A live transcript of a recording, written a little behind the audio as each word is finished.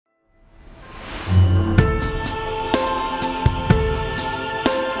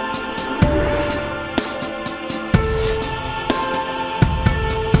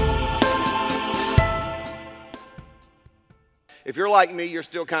you're like me, you're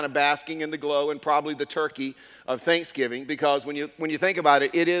still kind of basking in the glow and probably the turkey of Thanksgiving, because when you think about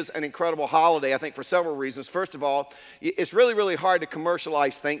it, it is an incredible holiday, I think, for several reasons. First of all, it's really, really hard to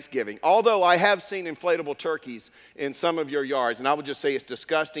commercialize Thanksgiving. Although I have seen inflatable turkeys in some of your yards, and I would just say it's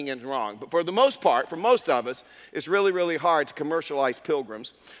disgusting and wrong. But for the most part, for most of us, it's really, really hard to commercialize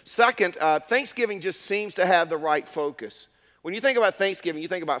pilgrims. Second, Thanksgiving just seems to have the right focus. When you think about Thanksgiving, you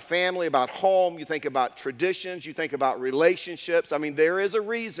think about family, about home, you think about traditions, you think about relationships. I mean, there is a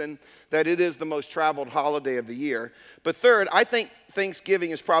reason that it is the most traveled holiday of the year. But third, I think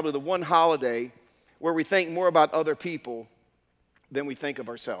Thanksgiving is probably the one holiday where we think more about other people than we think of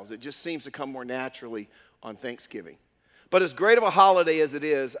ourselves. It just seems to come more naturally on Thanksgiving. But as great of a holiday as it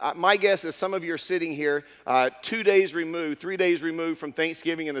is, my guess is some of you are sitting here 2 days removed, 3 days removed from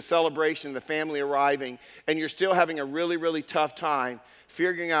Thanksgiving and the celebration, the family arriving, and you're still having a really, really tough time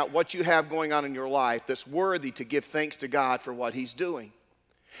figuring out what you have going on in your life that's worthy to give thanks to God for what He's doing.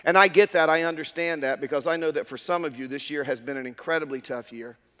 And I get that, I understand that, because I know that for some of you, this year has been an incredibly tough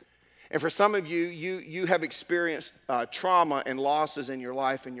year. And for some of you, you have experienced trauma and losses in your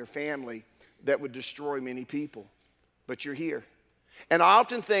life and your family that would destroy many people. But you're here. And I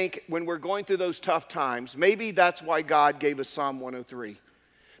often think when we're going through those tough times, maybe that's why God gave us Psalm 103.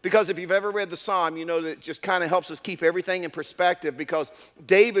 Because if you've ever read the Psalm, you know that it just kind of helps us keep everything in perspective, because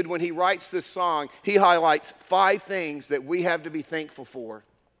David, when he writes this song, he highlights 5 things that we have to be thankful for,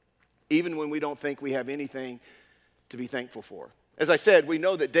 even when we don't think we have anything to be thankful for. As I said, we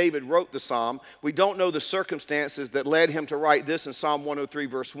know that David wrote the psalm. We don't know the circumstances that led him to write this in Psalm 103,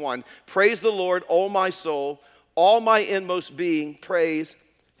 verse 1. Praise the Lord, O my soul. All my inmost being, praise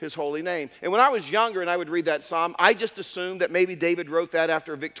His holy name. And when I was younger and I would read that psalm, I just assumed that maybe David wrote that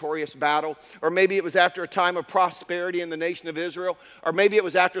after a victorious battle, or maybe it was after a time of prosperity in the nation of Israel, or maybe it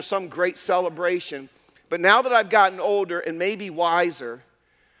was after some great celebration. But now that I've gotten older and maybe wiser,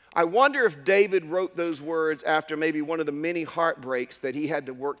 I wonder if David wrote those words after maybe one of the many heartbreaks that he had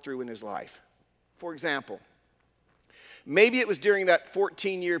to work through in his life. For example, maybe it was during that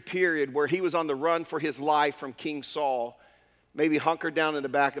 14-year period where he was on the run for his life from King Saul, maybe hunkered down in the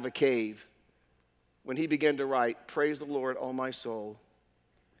back of a cave, when he began to write, praise the Lord, O my soul,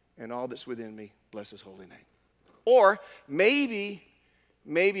 and all that's within me, bless His holy name. Or maybe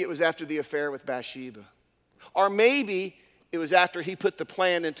it was after the affair with Bathsheba. Or maybe it was after he put the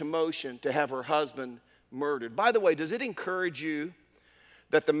plan into motion to have her husband murdered. By the way, does it encourage you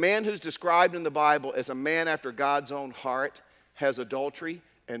that the man who's described in the Bible as a man after God's own heart has adultery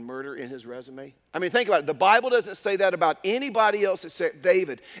and murder in his resume? I mean, think about it. The Bible doesn't say that about anybody else except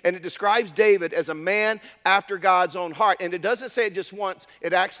David. And it describes David as a man after God's own heart. And it doesn't say it just once.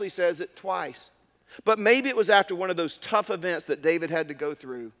 It actually says it twice. But maybe it was after one of those tough events that David had to go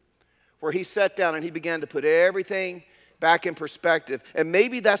through, where he sat down and he began to put everything back in perspective. And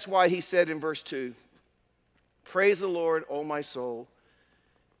maybe that's why he said in verse 2, praise the Lord, O my soul,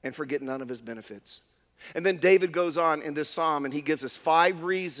 and forget none of His benefits. And then David goes on in this psalm and he gives us 5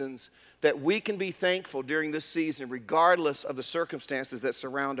 reasons that we can be thankful during this season, regardless of the circumstances that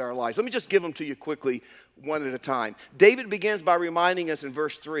surround our lives. Let me just give them to you quickly, one at a time. David begins by reminding us in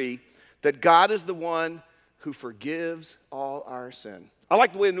verse 3 that God is the one who forgives all our sin. I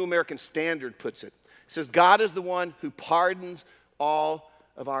like the way the New American Standard puts it. It says, God is the one who pardons all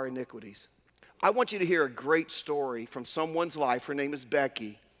of our iniquities. I want you to hear a great story from someone's life. Her name is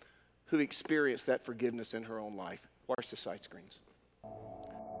Becky, who experienced that forgiveness in her own life. Watch the side screens.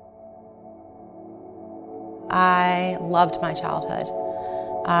 I loved my childhood.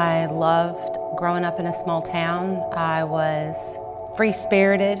 I loved growing up in a small town. I was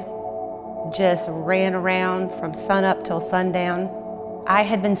free-spirited, just ran around from sunup till sundown. I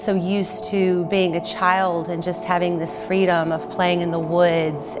had been so used to being a child and just having this freedom of playing in the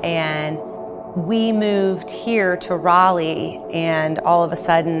woods, and we moved here to Raleigh, and all of a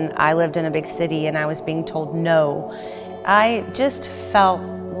sudden I lived in a big city and I was being told no. I just felt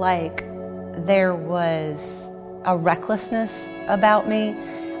like there was a recklessness about me.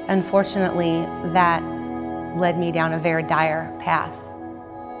 Unfortunately, that led me down a very dire path.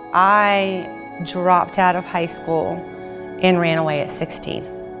 I dropped out of high school and ran away at 16.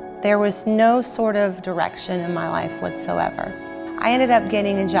 There was no sort of direction in my life whatsoever. I ended up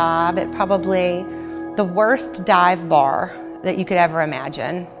getting a job at probably the worst dive bar that you could ever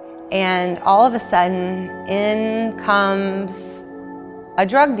imagine. And all of a sudden, in comes a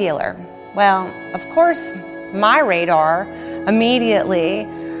drug dealer. Well, of course, my radar immediately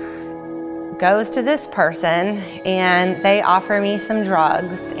goes to this person, and they offer me some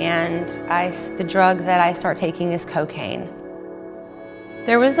drugs, and the drug that I start taking is cocaine.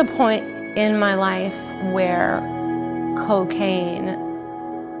 There was a point in my life where cocaine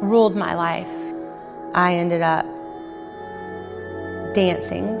ruled my life, I ended up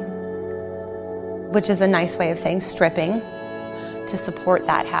dancing, which is a nice way of saying stripping, to support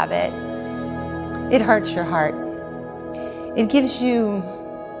that habit. It hurts your heart. It gives you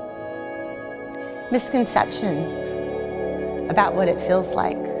misconceptions about what it feels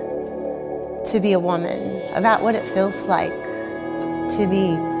like to be a woman, about what it feels like to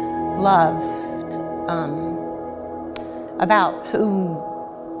be loved, about who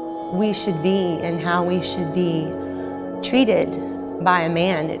we should be and how we should be treated by a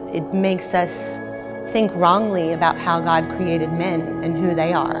man. It makes us think wrongly about how God created men and who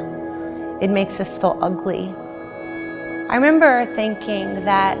they are. It makes us feel ugly. I remember thinking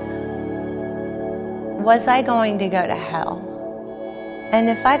that, was I going to go to hell? And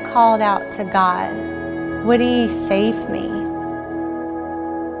if I called out to God, would He save me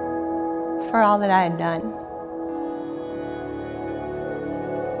for all that I had done?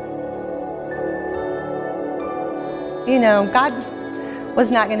 You know, God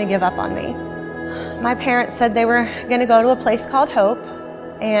was not going to give up on me. My parents said they were going to go to a place called Hope,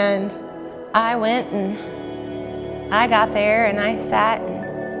 and I went and I got there and I sat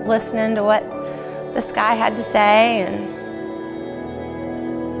and listening to what this guy had to say, and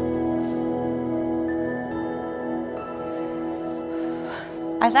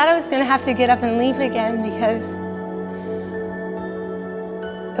I thought I was going to have to get up and leave again because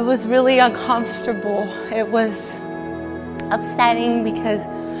it was really uncomfortable. It was upsetting because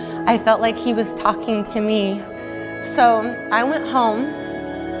I felt like he was talking to me. So I went home.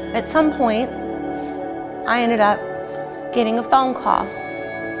 At some point, I ended up getting a phone call.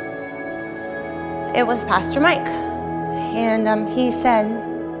 It was Pastor Mike. And he said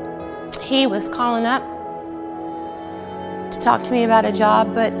he was calling up to talk to me about a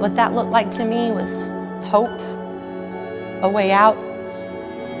job, but what that looked like to me was hope, a way out.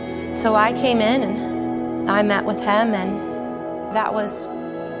 So I came in and I met with him, and that was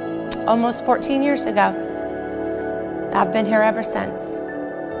almost 14 years ago. I've been here ever since.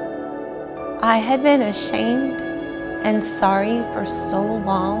 I had been ashamed and sorry for so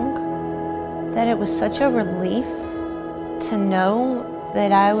long that it was such a relief to know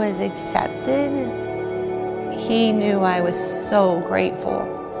that I was accepted. He knew I was so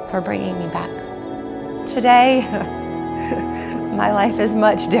grateful for bringing me back. Today, my life is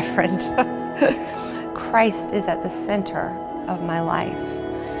much different. Christ is at the center of my life.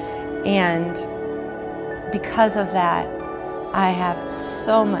 And because of that, I have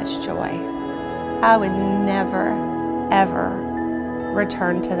so much joy. I would never, ever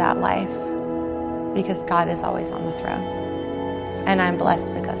return to that life because God is always on the throne. And I'm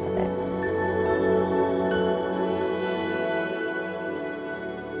blessed because of it.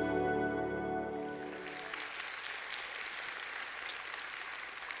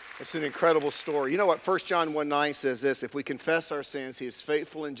 It's an incredible story. You know what 1 John 1:9 says this: if we confess our sins, He is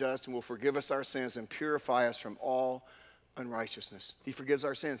faithful and just and will forgive us our sins and purify us from all unrighteousness. He forgives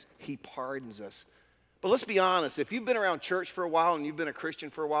our sins. He pardons us. But let's be honest, if you've been around church for a while and you've been a Christian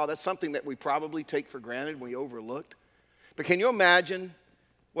for a while, that's something that we probably take for granted and we overlooked. But can you imagine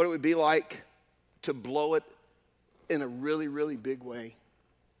what it would be like to blow it in a really, really big way?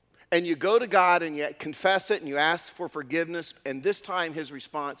 And you go to God and you confess it and you ask for forgiveness, and this time His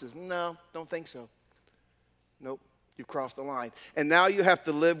response is, no, don't think so. Nope, you've crossed the line. And now you have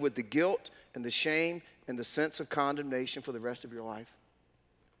to live with the guilt and the shame and the sense of condemnation for the rest of your life.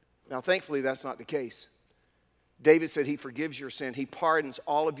 Now, thankfully, that's not the case. David said He forgives your sin. He pardons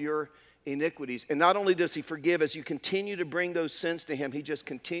all of your iniquities. And not only does He forgive, as you continue to bring those sins to Him, He just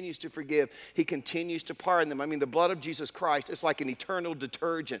continues to forgive. He continues to pardon them. I mean, the blood of Jesus Christ is like an eternal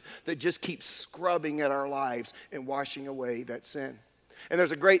detergent that just keeps scrubbing at our lives and washing away that sin. And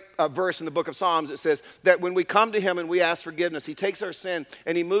there's a great verse in the book of Psalms that says that when we come to Him and we ask forgiveness, He takes our sin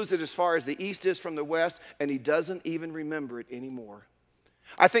and He moves it as far as the east is from the west, and He doesn't even remember it anymore.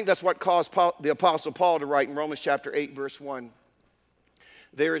 I think that's what caused the Apostle Paul to write in Romans chapter 8, verse 1.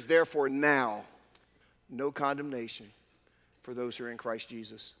 There is therefore now no condemnation for those who are in Christ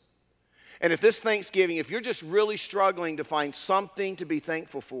Jesus. And if this Thanksgiving, if you're just really struggling to find something to be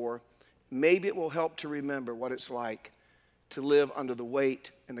thankful for, maybe it will help to remember what it's like to live under the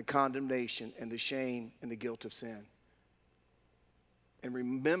weight and the condemnation and the shame and the guilt of sin. And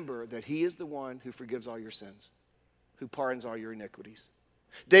remember that He is the one who forgives all your sins, who pardons all your iniquities.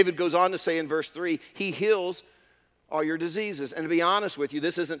 David goes on to say in verse 3, He heals all your diseases. And to be honest with you,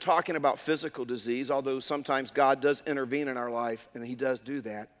 this isn't talking about physical disease, although sometimes God does intervene in our life, and He does do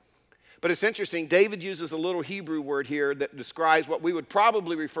that. But it's interesting, David uses a little Hebrew word here that describes what we would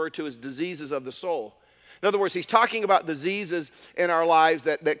probably refer to as diseases of the soul. In other words, he's talking about diseases in our lives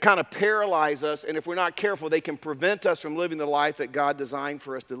that kind of paralyze us, and if we're not careful, they can prevent us from living the life that God designed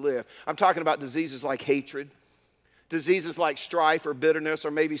for us to live. I'm talking about diseases like hatred, diseases like strife or bitterness,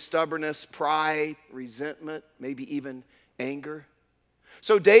 or maybe stubbornness, pride, resentment, maybe even anger.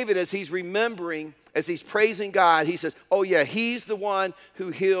 So David, as he's remembering, as he's praising God, he says, oh yeah, he's the one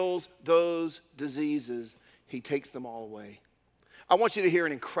who heals those diseases. He takes them all away. I want you to hear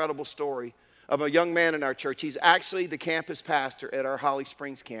an incredible story of a young man in our church. He's actually the campus pastor at our Holly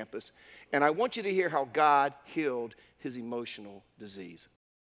Springs campus. And I want you to hear how God healed his emotional disease.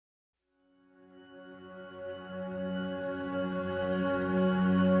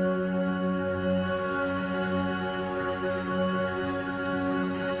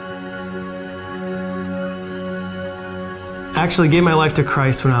 I actually gave my life to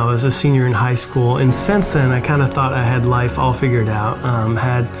Christ when I was a senior in high school, and since then I kind of thought I had life all figured out.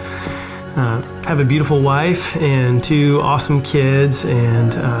 Have a beautiful wife and 2 awesome kids,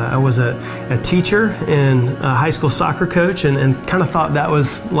 and I was a teacher and a high school soccer coach, and kind of thought that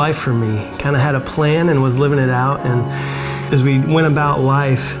was life for me. Kind of had a plan and was living it out, and as we went about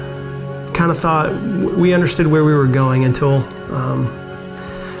life, kind of thought we understood where we were going until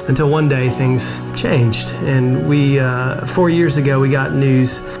one day things changed. And 4 years ago, we got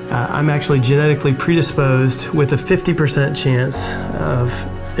news. I'm actually genetically predisposed with a 50% chance of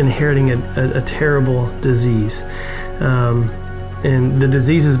inheriting a terrible disease. And the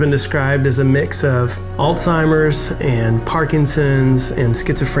disease has been described as a mix of Alzheimer's and Parkinson's and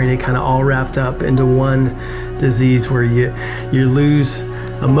schizophrenia, kind of all wrapped up into one disease where you lose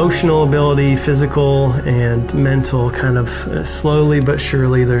emotional ability, physical and mental, kind of slowly but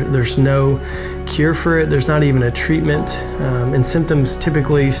surely. There's no cure for it. There's not even a treatment. And symptoms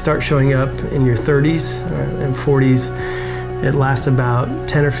typically start showing up in your 30s and 40s. It lasts about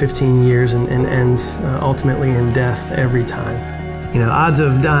 10 or 15 years and ends ultimately in death every time. You know, odds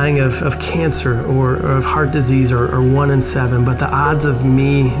of dying of cancer or of heart disease are 1 in 7, but the odds of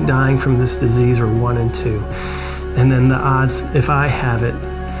me dying from this disease are 1 in 2. And then the odds, if I have it,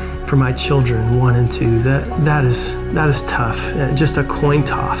 for my children, 1 in 2. That is tough. Just a coin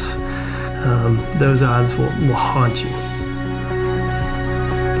toss. Those odds will haunt you.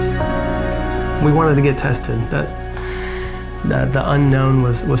 We wanted to get tested. That the unknown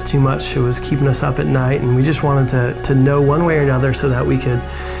was too much. It was keeping us up at night, and we just wanted to know one way or another so we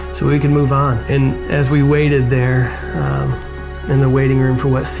could move on. And as we waited there in the waiting room for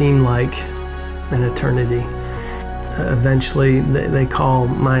what seemed like an eternity, eventually they call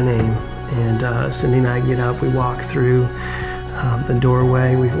my name, and Cindy and I get up. We walk through the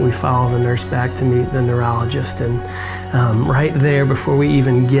doorway. We follow the nurse back to meet the neurologist, and right there, before we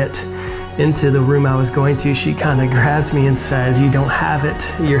even get into the room I was going to, she kind of grabs me and says, "You don't have it.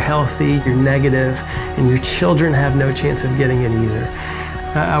 You're healthy. You're negative, and your children have no chance of getting it either."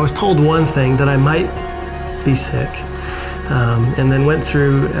 I was told one thing, that I might be sick, and then went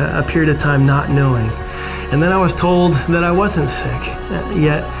through a period of time not knowing. And then I was told that I wasn't sick,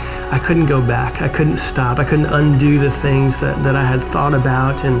 yet I couldn't go back. I couldn't stop. I couldn't undo the things that I had thought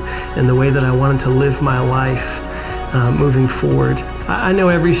about and the way that I wanted to live my life moving forward. I know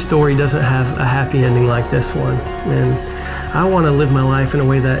every story doesn't have a happy ending like this one, and I want to live my life in a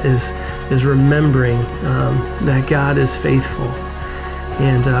way that is remembering that God is faithful.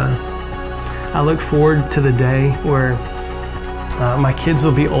 And I look forward to the day where my kids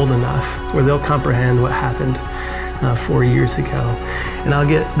will be old enough where they'll comprehend what happened 4 years ago. And I'll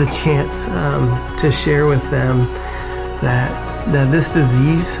get the chance to share with them that this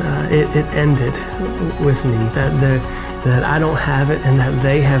disease, it ended with me, that I don't have it and that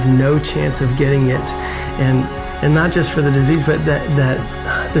they have no chance of getting it. And not just for the disease, but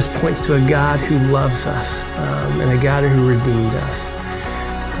that this points to a God who loves us and a God who redeemed us.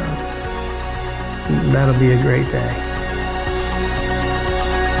 That'll be a great day.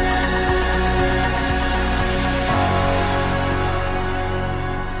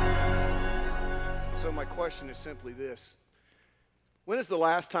 So my question is simply this. When is the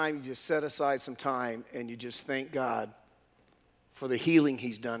last time you just set aside some time and you just thank God for the healing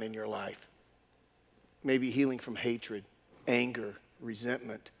He's done in your life? Maybe healing from hatred, anger,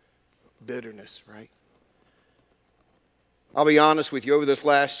 resentment, bitterness, right? I'll be honest with you, over this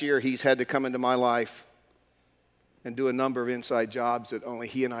last year, He's had to come into my life and do a number of inside jobs that only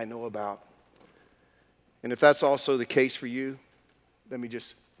He and I know about. And if that's also the case for you, let me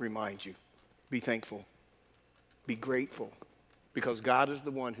just remind you, be thankful, be grateful, because God is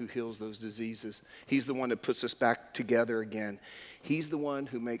the one who heals those diseases. He's the one that puts us back together again. He's the one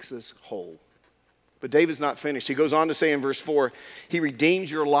who makes us whole. But David's not finished. He goes on to say in verse 4, he redeems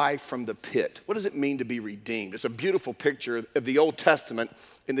your life from the pit. What does it mean to be redeemed? It's a beautiful picture of the Old Testament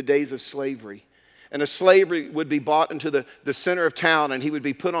in the days of slavery. And a slave would be brought into the center of town, and he would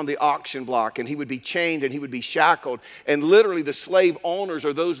be put on the auction block, and he would be chained, and he would be shackled. And literally the slave owners,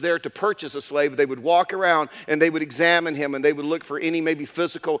 or those there to purchase a slave, they would walk around and they would examine him, and they would look for any maybe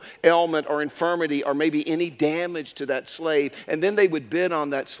physical ailment or infirmity or maybe any damage to that slave. And then they would bid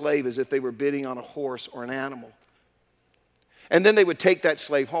on that slave as if they were bidding on a horse or an animal. And then they would take that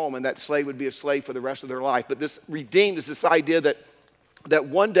slave home, and that slave would be a slave for the rest of their life. But this redeemed is this idea that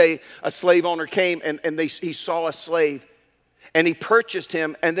one day a slave owner came and he saw a slave and he purchased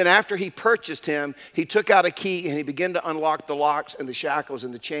him. And then after he purchased him, he took out a key and he began to unlock the locks and the shackles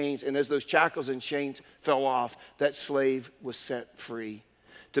and the chains. And as those shackles and chains fell off, that slave was set free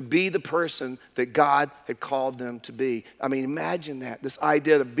to be the person that God had called them to be. I mean, imagine that, this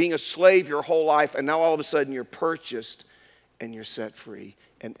idea of being a slave your whole life, and now all of a sudden you're purchased and you're set free.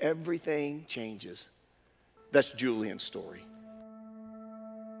 And everything changes. That's Julian's story.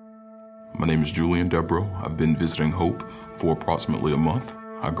 My name is Julian Debro. I've been visiting Hope for approximately a month.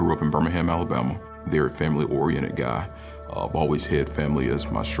 I grew up in Birmingham, Alabama. Very family-oriented guy. I've always had family as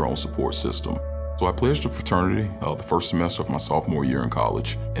my strong support system. So I pledged a fraternity the first semester of my sophomore year in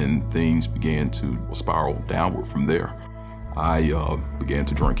college, and things began to spiral downward from there. I began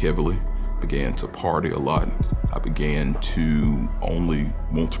to drink heavily, began to party a lot. I began to only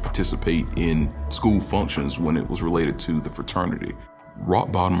want to participate in school functions when it was related to the fraternity.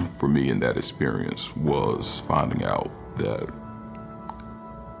 Rock bottom for me in that experience was finding out that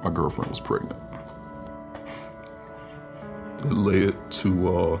my girlfriend was pregnant. It led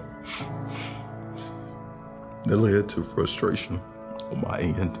to frustration on my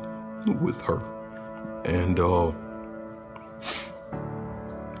end with her, and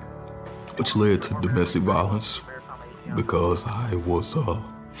which led to domestic violence because I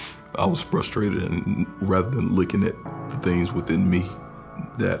was frustrated, and rather than looking at the things within me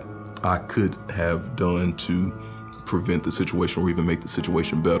that I could have done to prevent the situation or even make the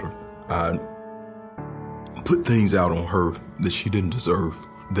situation better, I put things out on her that she didn't deserve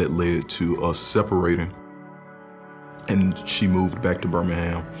that led to us separating. And she moved back to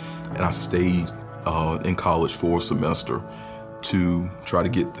Birmingham, and I stayed in college for a semester to try to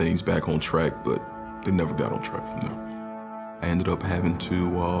get things back on track, but they never got on track from there. I ended up having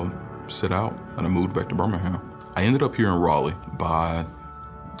to sit out, and I moved back to Birmingham. I ended up here in Raleigh by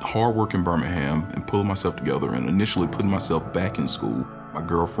hard work in Birmingham and pulling myself together and initially putting myself back in school. My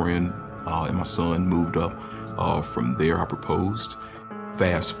girlfriend and my son moved up. From there, I proposed.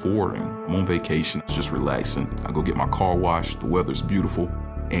 Fast forwarding, I'm on vacation, just relaxing. I go get my car washed, the weather's beautiful,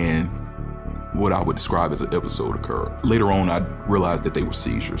 and what I would describe as an episode occurred. Later on, I realized that they were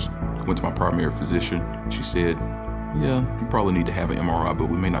seizures. I went to my primary physician. She said, yeah, you probably need to have an MRI, but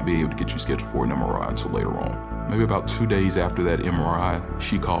we may not be able to get you scheduled for an MRI until later on. Maybe about 2 days after that MRI,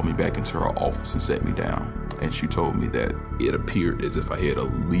 she called me back into her office and sat me down. And she told me that it appeared as if I had a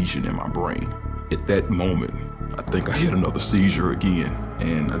lesion in my brain. At that moment, I think I had another seizure again.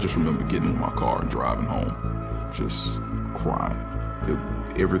 And I just remember getting in my car and driving home, just crying.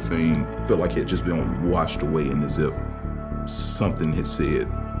 Everything felt like it had just been washed away, and as if something had said,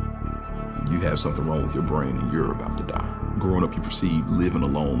 you have something wrong with your brain and you're about to die. Growing up, you perceive living a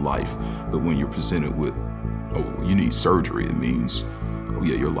long life, but when you're presented with, oh, you need surgery, it means, oh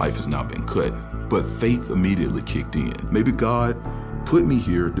yeah, your life has now been cut. But faith immediately kicked in. Maybe God put me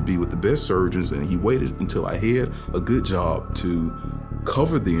here to be with the best surgeons, and he waited until I had a good job to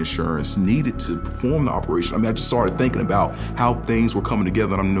cover the insurance needed to perform the operation. I mean, I just started thinking about how things were coming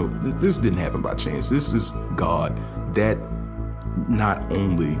together, and I knew this didn't happen by chance. This is God that not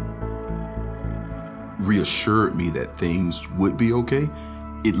only reassured me that things would be okay,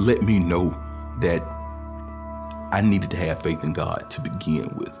 it let me know that I needed to have faith in God to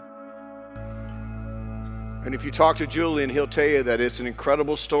begin with. And if you talk to Julian, he'll tell you that it's an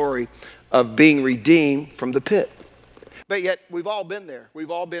incredible story of being redeemed from the pit. But yet, we've all been there.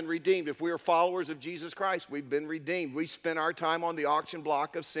 We've all been redeemed. If we are followers of Jesus Christ, we've been redeemed. We spent our time on the auction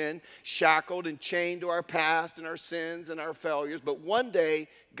block of sin, shackled and chained to our past and our sins and our failures. But one day,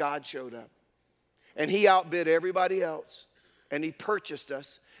 God showed up. And he outbid everybody else. And he purchased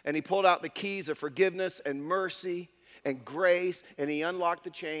us. And he pulled out the keys of forgiveness and mercy and grace, and he unlocked the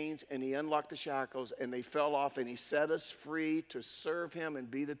chains, and he unlocked the shackles, and they fell off, and he set us free to serve him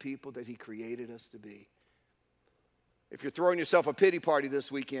and be the people that he created us to be. If you're throwing yourself a pity party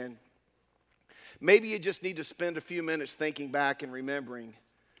this weekend, maybe you just need to spend a few minutes thinking back and remembering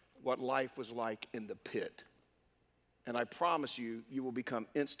what life was like in the pit. And I promise you, you will become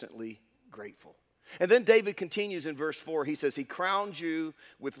instantly grateful. And then David continues in verse 4. He says, he crowned you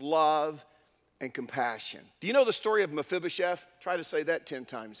with love and compassion. Do you know the story of Mephibosheth? Try to say that 10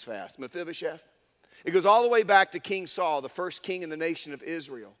 times fast. Mephibosheth. It goes all the way back to King Saul, the first king in the nation of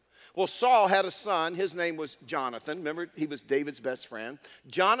Israel. Well, Saul had a son. His name was Jonathan. Remember, he was David's best friend.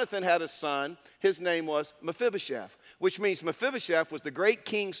 Jonathan had a son. His name was Mephibosheth, which means Mephibosheth was the great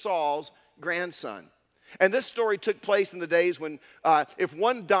King Saul's grandson. And this story took place in the days when if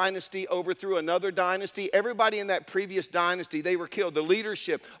one dynasty overthrew another dynasty, everybody in that previous dynasty, they were killed. The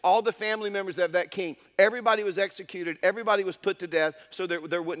leadership, all the family members of that king, everybody was executed, everybody was put to death so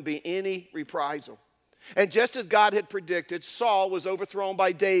there wouldn't be any reprisal. And just as God had predicted, Saul was overthrown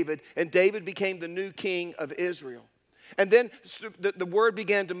by David, and David became the new king of Israel. And then the word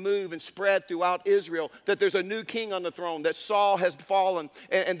began to move and spread throughout Israel that there's a new king on the throne, that Saul has fallen,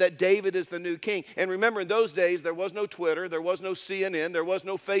 and that David is the new king. And remember, in those days, there was no Twitter, there was no CNN, there was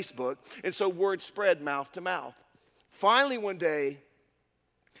no Facebook. And so word spread mouth to mouth. Finally, one day,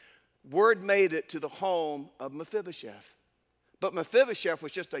 word made it to the home of Mephibosheth. But Mephibosheth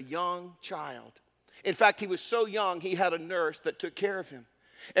was just a young child. In fact, he was so young, he had a nurse that took care of him.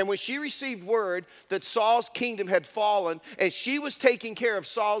 And when she received word that Saul's kingdom had fallen and she was taking care of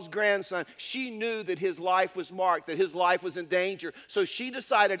Saul's grandson, she knew that his life was marked, that his life was in danger. So she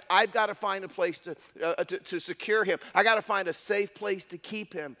decided, I've got to find a place to secure him. I got to find a safe place to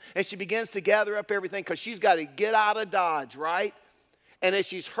keep him. And she begins to gather up everything because she's got to get out of Dodge, right? And as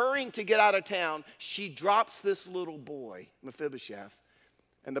she's hurrying to get out of town, she drops this little boy, Mephibosheth.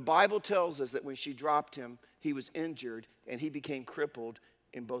 And the Bible tells us that when she dropped him, he was injured and he became crippled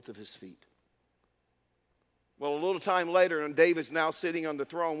in both of his feet. Well, a little time later, and David's now sitting on the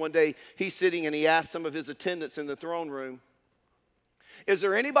throne, one day he's sitting and he asked some of his attendants in the throne room, is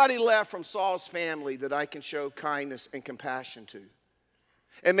there anybody left from Saul's family that I can show kindness and compassion to?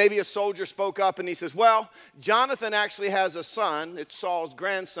 And maybe a soldier spoke up and he says, well, Jonathan actually has a son. It's Saul's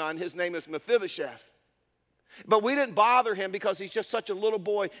grandson. His name is Mephibosheth. But we didn't bother him because he's just such a little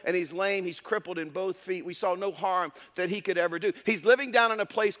boy and he's lame, he's crippled in both feet. We saw no harm that he could ever do. He's living down in a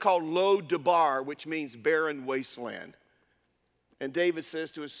place called Lo-Debar, which means barren wasteland. And David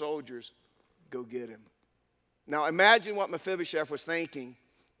says to his soldiers, go get him. Now imagine what Mephibosheth was thinking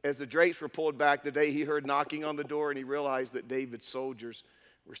as the drapes were pulled back the day he heard knocking on the door and he realized that David's soldiers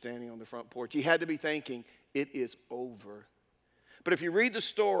were standing on the front porch. He had to be thinking, it is over. But if you read the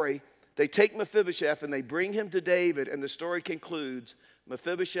story, they take Mephibosheth and they bring him to David, and the story concludes,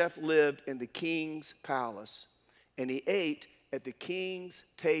 Mephibosheth lived in the king's palace, and he ate at the king's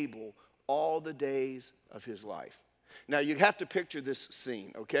table all the days of his life. Now, you have to picture this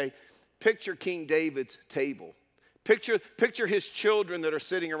scene, okay? Picture King David's table. Picture his children that are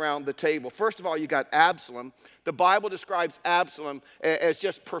sitting around the table. First of all, you got Absalom. The Bible describes Absalom as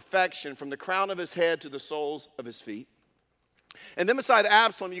just perfection from the crown of his head to the soles of his feet. And then beside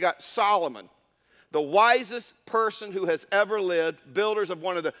Absalom, you got Solomon, the wisest person who has ever lived, builders of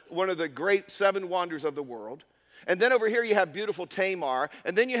one of the great 7 wonders of the world. And then over here you have beautiful Tamar.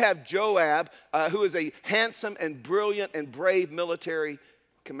 And then you have Joab, who is a handsome and brilliant and brave military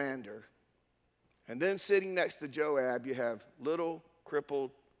commander. And then sitting next to Joab, you have little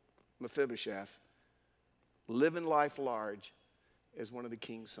crippled Mephibosheth, living life large as one of the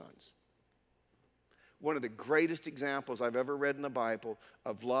king's sons. One of the greatest examples I've ever read in the Bible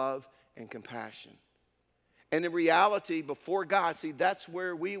of love and compassion. And in reality, before God, see, that's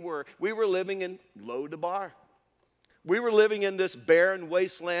where we were. We were living in Lo-Debar. We were living in this barren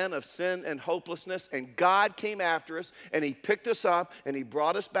wasteland of sin and hopelessness, and God came after us, and he picked us up, and he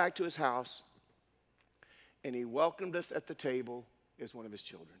brought us back to his house, and he welcomed us at the table as one of his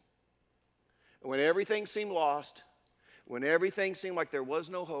children. And when everything seemed lost, when everything seemed like there was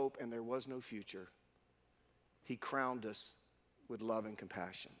no hope and there was no future, he crowned us with love and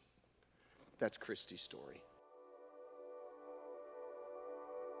compassion. That's Christy's story.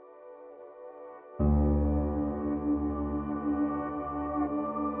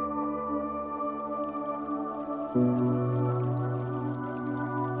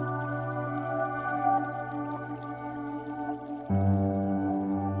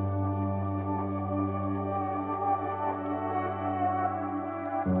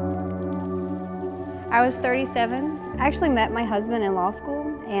 I was 37. I actually met my husband in law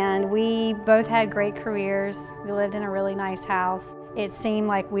school, and we both had great careers. We lived in a really nice house. It seemed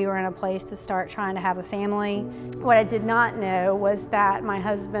like we were in a place to start trying to have a family. What I did not know was that my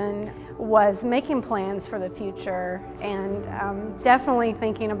husband was making plans for the future and definitely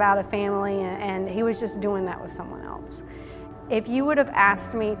thinking about a family, and he was just doing that with someone else. If you would have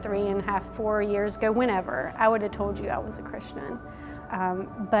asked me 3.5, 4 years ago, whenever, I would have told you I was a Christian.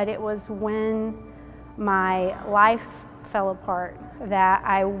 But it was when my life fell apart, that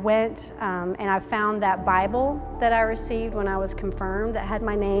I went and I found that Bible that I received when I was confirmed that had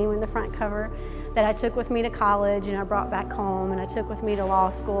my name in the front cover, that I took with me to college and I brought back home, and I took with me to law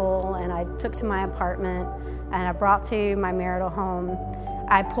school, and I took to my apartment, and I brought to my marital home.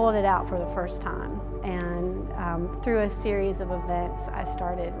 I pulled it out for the first time, and through a series of events, I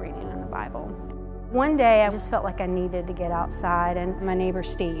started reading in the Bible. One day, I just felt like I needed to get outside, and my neighbor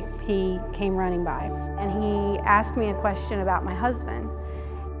Steve, he came running by, and he asked me a question about my husband.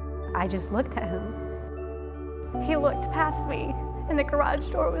 I just looked at him. He looked past me, and the garage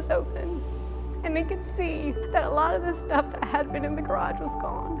door was open, and I could see that a lot of the stuff that had been in the garage was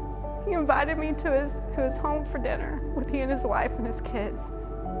gone. He invited me to his home for dinner with he and his wife and his kids,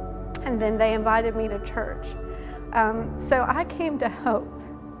 and then they invited me to church. So I came to Hope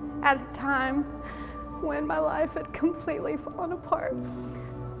at a time when my life had completely fallen apart.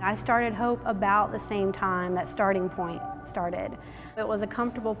 I started Hope about the same time that Starting Point started. It was a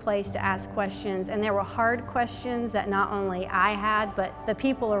comfortable place to ask questions, and there were hard questions that not only I had, but the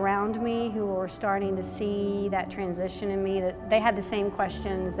people around me who were starting to see that transition in me, that they had the same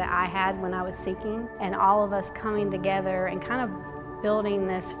questions that I had when I was seeking, and all of us coming together and kind of building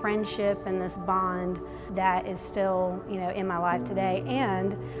this friendship and this bond that is still, in my life today.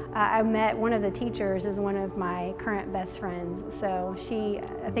 And I met one of the teachers is one of my current best friends. So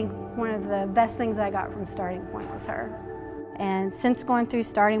I think one of the best things I got from Starting Point was her. And since going through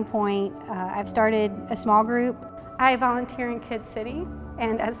Starting Point, I've started a small group. I volunteer in Kid City,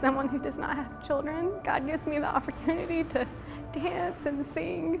 and as someone who does not have children, God gives me the opportunity to dance and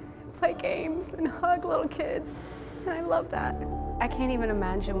sing, play games, and hug little kids. And I love that. I can't even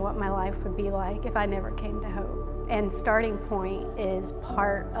imagine what my life would be like if I never came to Hope. And Starting Point is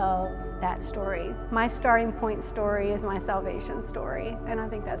part of that story. My Starting Point story is my salvation story, and I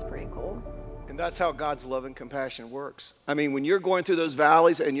think that's pretty cool. And that's how God's love and compassion works. I mean, when you're going through those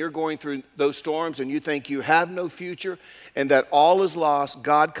valleys and you're going through those storms and you think you have no future and that all is lost,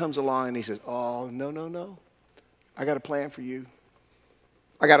 God comes along and he says, oh, no. I got a plan for you.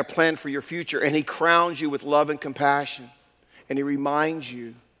 I got a plan for your future. And he crowns you with love and compassion. And he reminds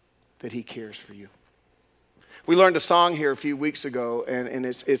you that he cares for you. We learned a song here a few weeks ago, and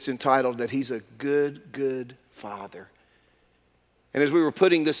it's entitled that he's a good, good father. And as we were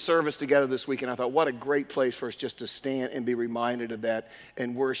putting this service together this weekend, I thought, what a great place for us just to stand and be reminded of that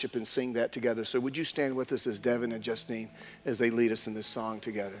and worship and sing that together. So would you stand with us as Devin and Justine as they lead us in this song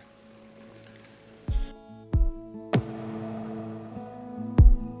together?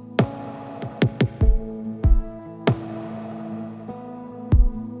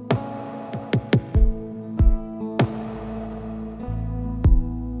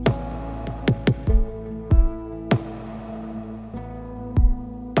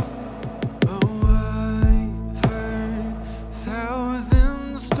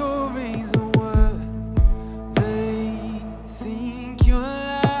 Stories of what they think you're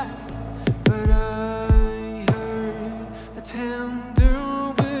like.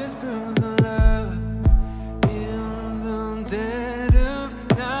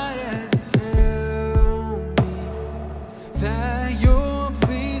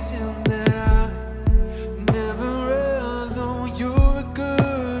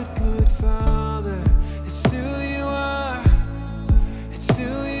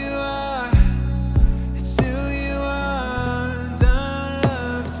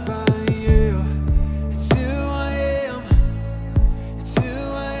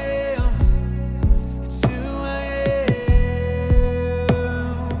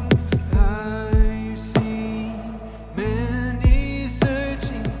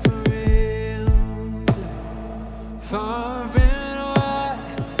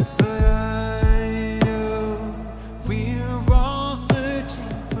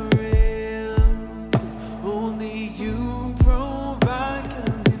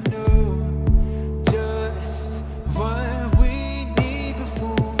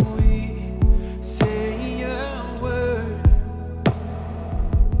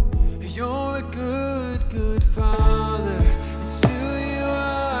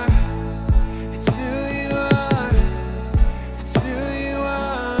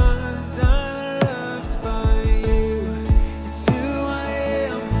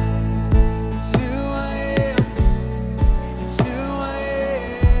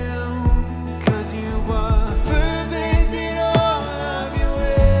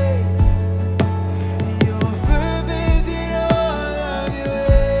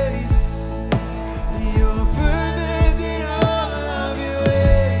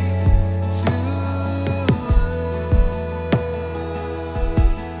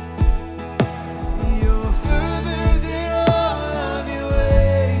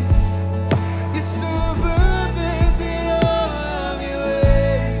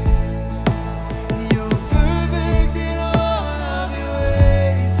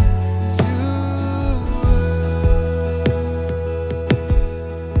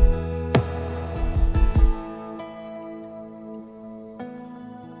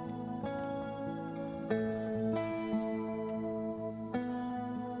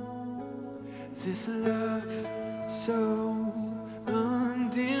 this love so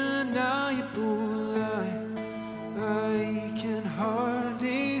undeniable. I can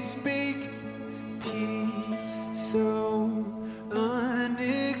hardly speak. Peace so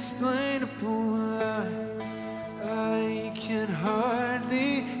unexplainable. I can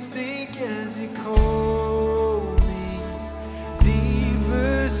hardly think as you call me.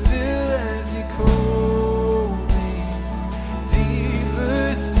 Deeper still as you call me.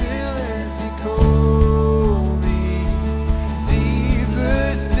 Deeper still as you call me.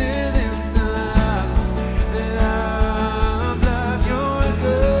 Deeper still into love. Love, love, you're a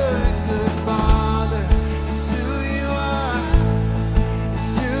good, good Father. It's who you are.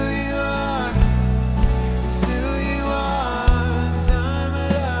 It's who you are. It's who you are. And I'm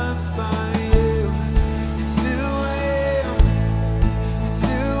loved by you. It's who I am. It's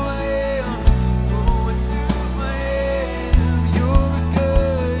who I am. Oh, it's who I am. You're a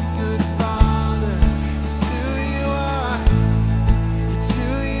good, good Father. It's who you are. It's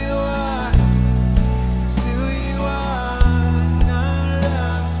who you are. It's who you are. And I'm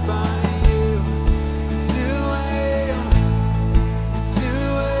loved by you. It's who I am. It's who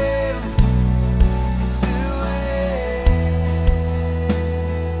I am. It's who I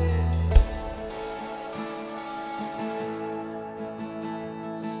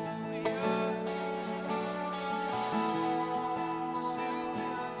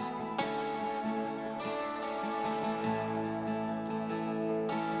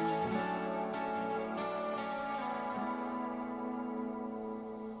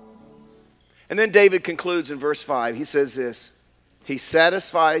And then David concludes in verse 5. He says this: He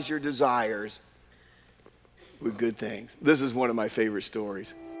satisfies your desires with good things. This is one of my favorite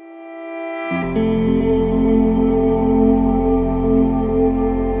stories.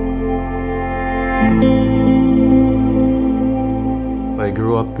 I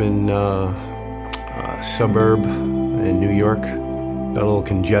grew up in a suburb in New York. Got a little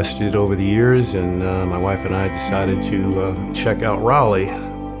congested over the years, and my wife and I decided to check out Raleigh.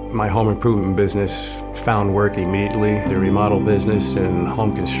 My home improvement business found work immediately. The remodel business and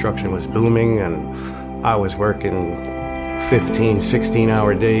home construction was booming, and I was working 15,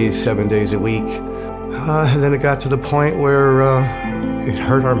 16-hour days, 7 days a week. And then it got to the point where it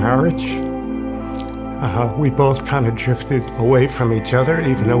hurt our marriage. We both kind of drifted away from each other,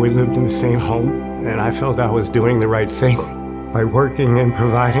 even though we lived in the same home. And I felt I was doing the right thing by working and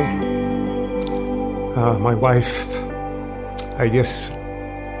providing. My wife, I guess,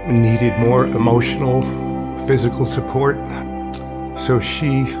 needed more emotional, physical support. So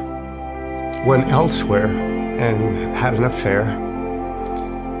she went elsewhere and had an affair.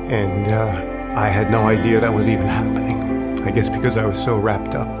 And I had no idea that was even happening. I guess because I was so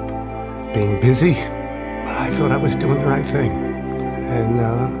wrapped up being busy, I thought I was doing the right thing. And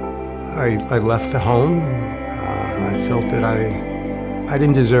I left the home. I felt that I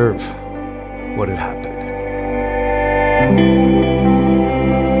didn't deserve what had happened.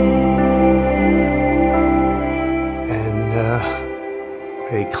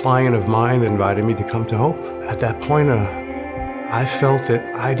 A client of mine invited me to come to Hope. At that point, I felt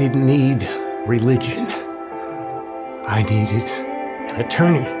that I didn't need religion. I needed an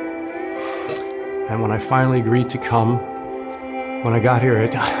attorney. And when I finally agreed to come, when I got here,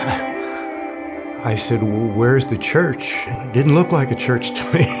 I said, well, where's the church? It didn't look like a church to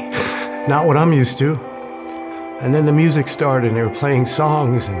me. Not what I'm used to. And then the music started, and they were playing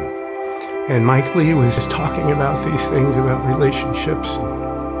songs, and Mike Lee was talking about these things, about relationships.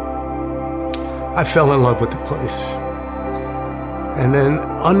 I fell in love with the place. And then,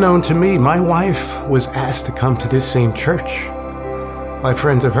 unknown to me, my wife was asked to come to this same church by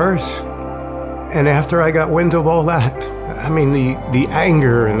friends of hers. And after I got wind of all that, I mean, the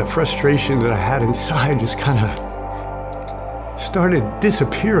anger and the frustration that I had inside just kind of started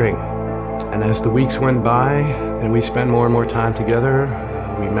disappearing. And as the weeks went by and we spent more and more time together,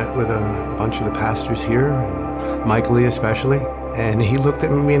 we met with a bunch of the pastors here, Mike Lee especially, and he looked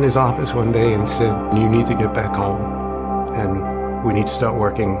at me in his office one day and said, you need to get back home, and we need to start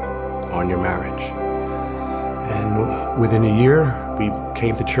working on your marriage. And within a year, we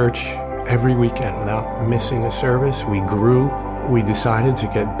came to church every weekend without missing a service. We grew. We decided to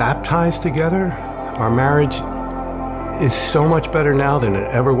get baptized together. Our marriage is so much better now than it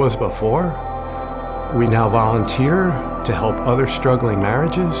ever was before. We now volunteer to help other struggling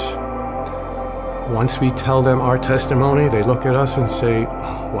marriages. Once we tell them our testimony, they look at us and say,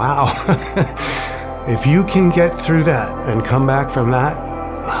 wow, if you can get through that and come back from that,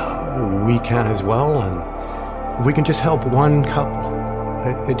 we can as well. And if we can just help one couple,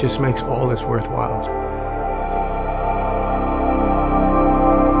 it just makes all this worthwhile.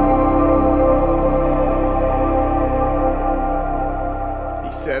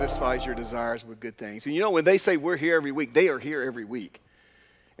 satisfies your desires with good things. And you know, when they say we're here every week, they are here every week.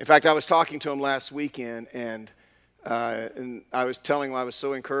 In fact, I was talking to them last weekend, and I was telling them I was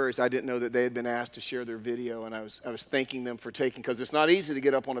so encouraged. I didn't know that they had been asked to share their video, and I was thanking them for taking, because it's not easy to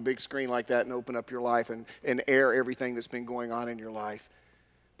get up on a big screen like that and open up your life and air everything that's been going on in your life.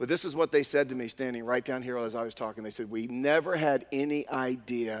 But this is what they said to me standing right down here as I was talking. They said, we never had any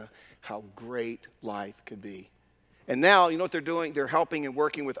idea how great life could be. And now, you know what they're doing? They're helping and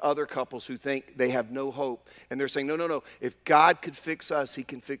working with other couples who think they have no hope. And they're saying, no. If God could fix us, he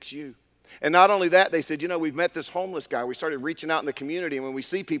can fix you. And not only that, they said, you know, we've met this homeless guy. We started reaching out in the community, and when we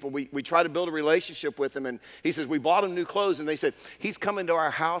see people, we try to build a relationship with him. And he says, we bought him new clothes, and they said, he's coming to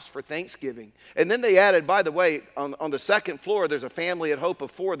our house for Thanksgiving. And then they added, by the way, on the second floor, there's a family at Hope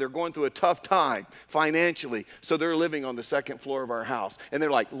of 4. They're going through a tough time financially, so they're living on the second floor of our house. And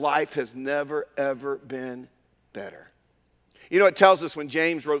they're like, life has never, ever been better. You know, it tells us when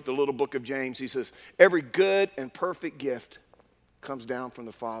James wrote the little book of James, he says, every good and perfect gift comes down from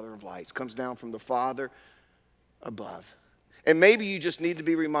the Father of lights, comes down from the Father above. And maybe you just need to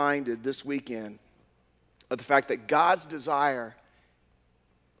be reminded this weekend of the fact that God's desire,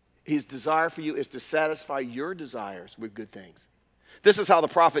 his desire for you is to satisfy your desires with good things. This is how the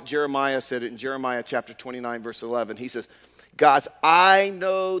prophet Jeremiah said it in Jeremiah chapter 29, verse 11. He says, God's, I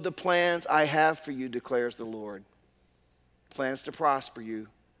know the plans I have for you, declares the Lord. Plans to prosper you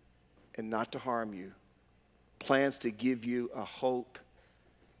and not to harm you. Plans to give you a hope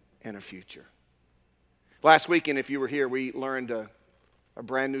and a future. Last weekend, if you were here, we learned a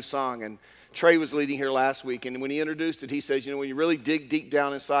brand new song. And Trey was leading here last week. And when he introduced it, he says, you know, when you really dig deep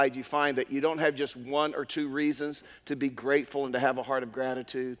down inside, you find that you don't have just one or two reasons to be grateful and to have a heart of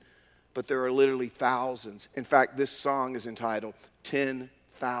gratitude, but there are literally thousands. In fact, this song is entitled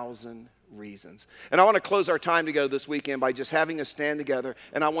 10,000 Reasons. And I want to close our time together this weekend by just having us stand together,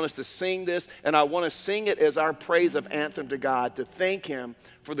 and I want us to sing this, and I want to sing it as our praise of anthem to God, to thank him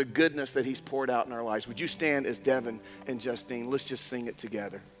for the goodness that he's poured out in our lives. Would you stand as Devin and Justine? Let's just sing it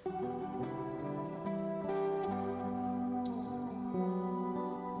together.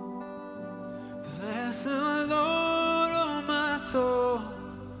 Bless the Lord, oh my soul,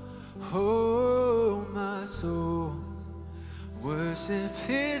 oh my soul. Worship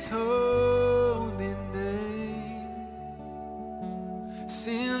his holy name.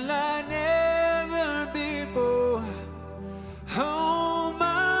 Sing like never before. Oh,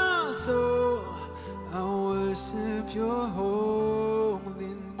 my soul, I worship your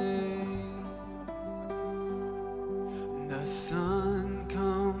holy name. The sun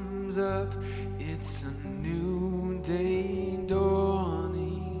comes up, it's a new day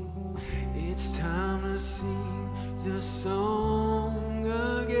dawning. It's time to sing the song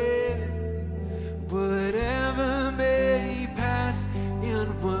again. Whatever may pass and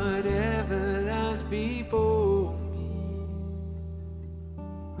whatever lies before me,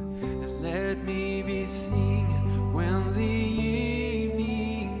 let me be singing when the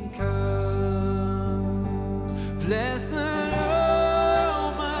evening comes. Bless the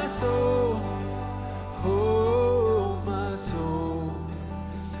Lord, my soul, oh my soul,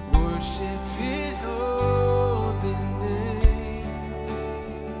 worship his holy name.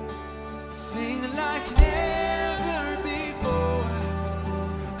 Sing like never before.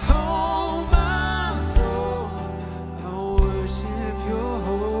 Oh my soul, I worship your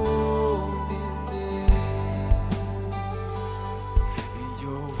holy name.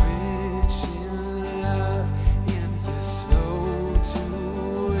 You're rich in love and you're slow to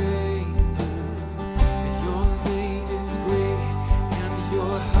anger. Your name is great and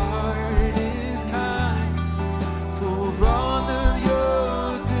your heart is kind. For all of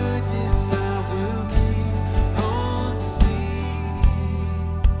your goodness I will keep on singing.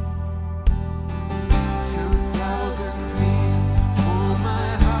 10,000 reasons for my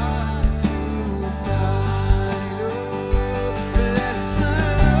heart to find. Oh, bless the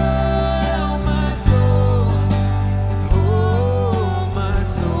Lord, my soul. Oh, my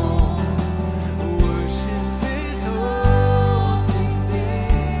soul, worship his holy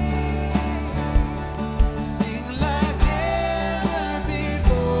name. Sing like never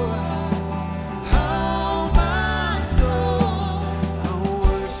before. Oh, my soul, I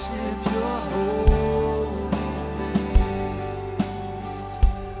worship your holy name.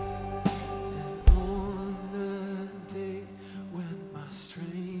 And on the day when my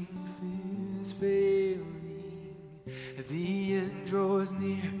strength is failing, the end draws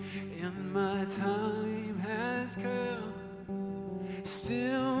near and my time has come,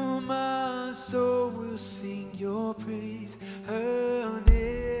 still my soul will sing your praise unending.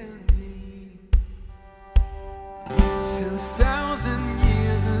 10,000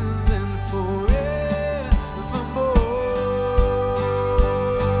 years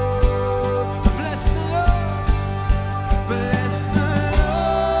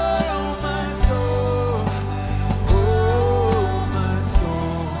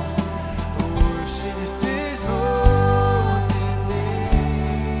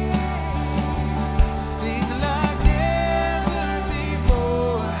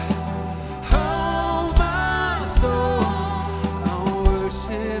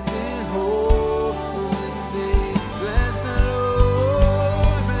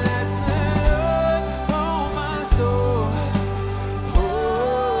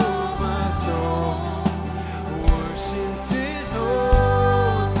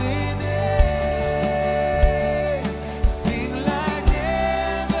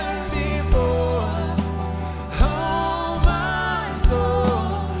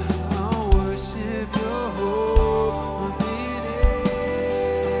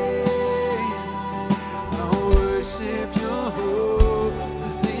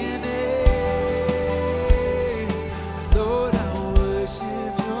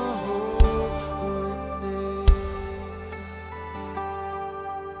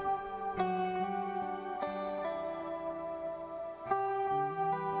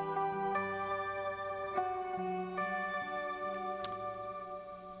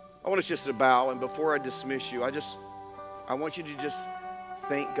want us just to bow, and before I dismiss you, I want you to just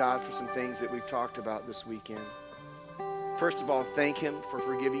thank God for some things that we've talked about this weekend. First of all, thank Him for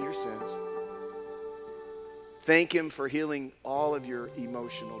forgiving your sins. Thank Him for healing all of your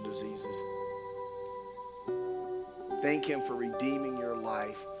emotional diseases. Thank Him for redeeming your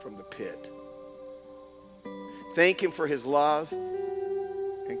life from the pit. Thank Him for His love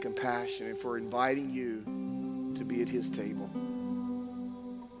and compassion and for inviting you to be at His table.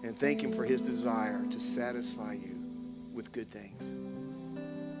 And thank Him for His desire to satisfy you with good things.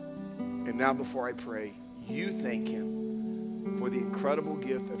 And now before I pray, you thank Him for the incredible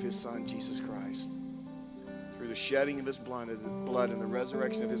gift of His Son, Jesus Christ. Through the shedding of His blood and the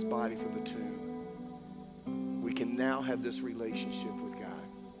resurrection of His body from the tomb, we can now have this relationship with God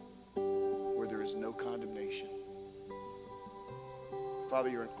where there is no condemnation.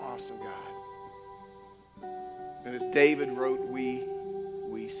 Father, you're an awesome God. And as David wrote, we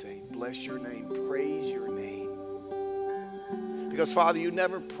say, bless your name, praise your name. Because, Father, you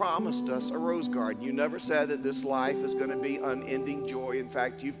never promised us a rose garden. You never said that this life is going to be unending joy. In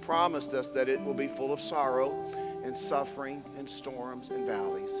fact, you've promised us that it will be full of sorrow and suffering and storms and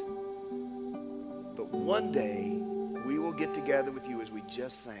valleys. But one day, we will get together with you as we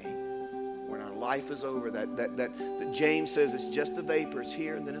just sang. When our life is over, that James says it's just a vapor. It's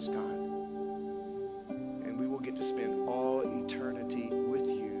here and then it's gone. And we will get to spend all eternity with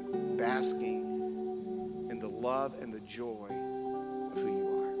you, basking in the love and the joy of who you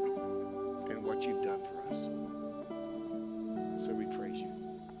are and what you've done for us. So we praise you.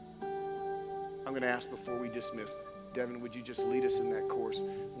 I'm going to ask before we dismiss, Devin, would you just lead us in that chorus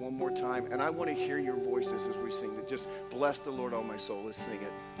one more time? And I want to hear your voices as we sing it. Just bless the Lord, oh my soul. Let's sing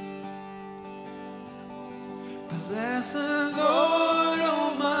it. Bless the Lord,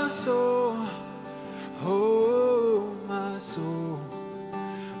 oh my soul, oh my soul.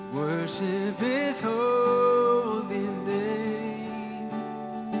 Worship His holy name.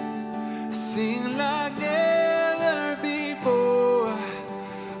 Sing like never before,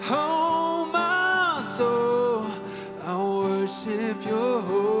 oh my soul. I worship your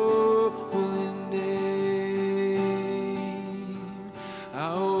holy name.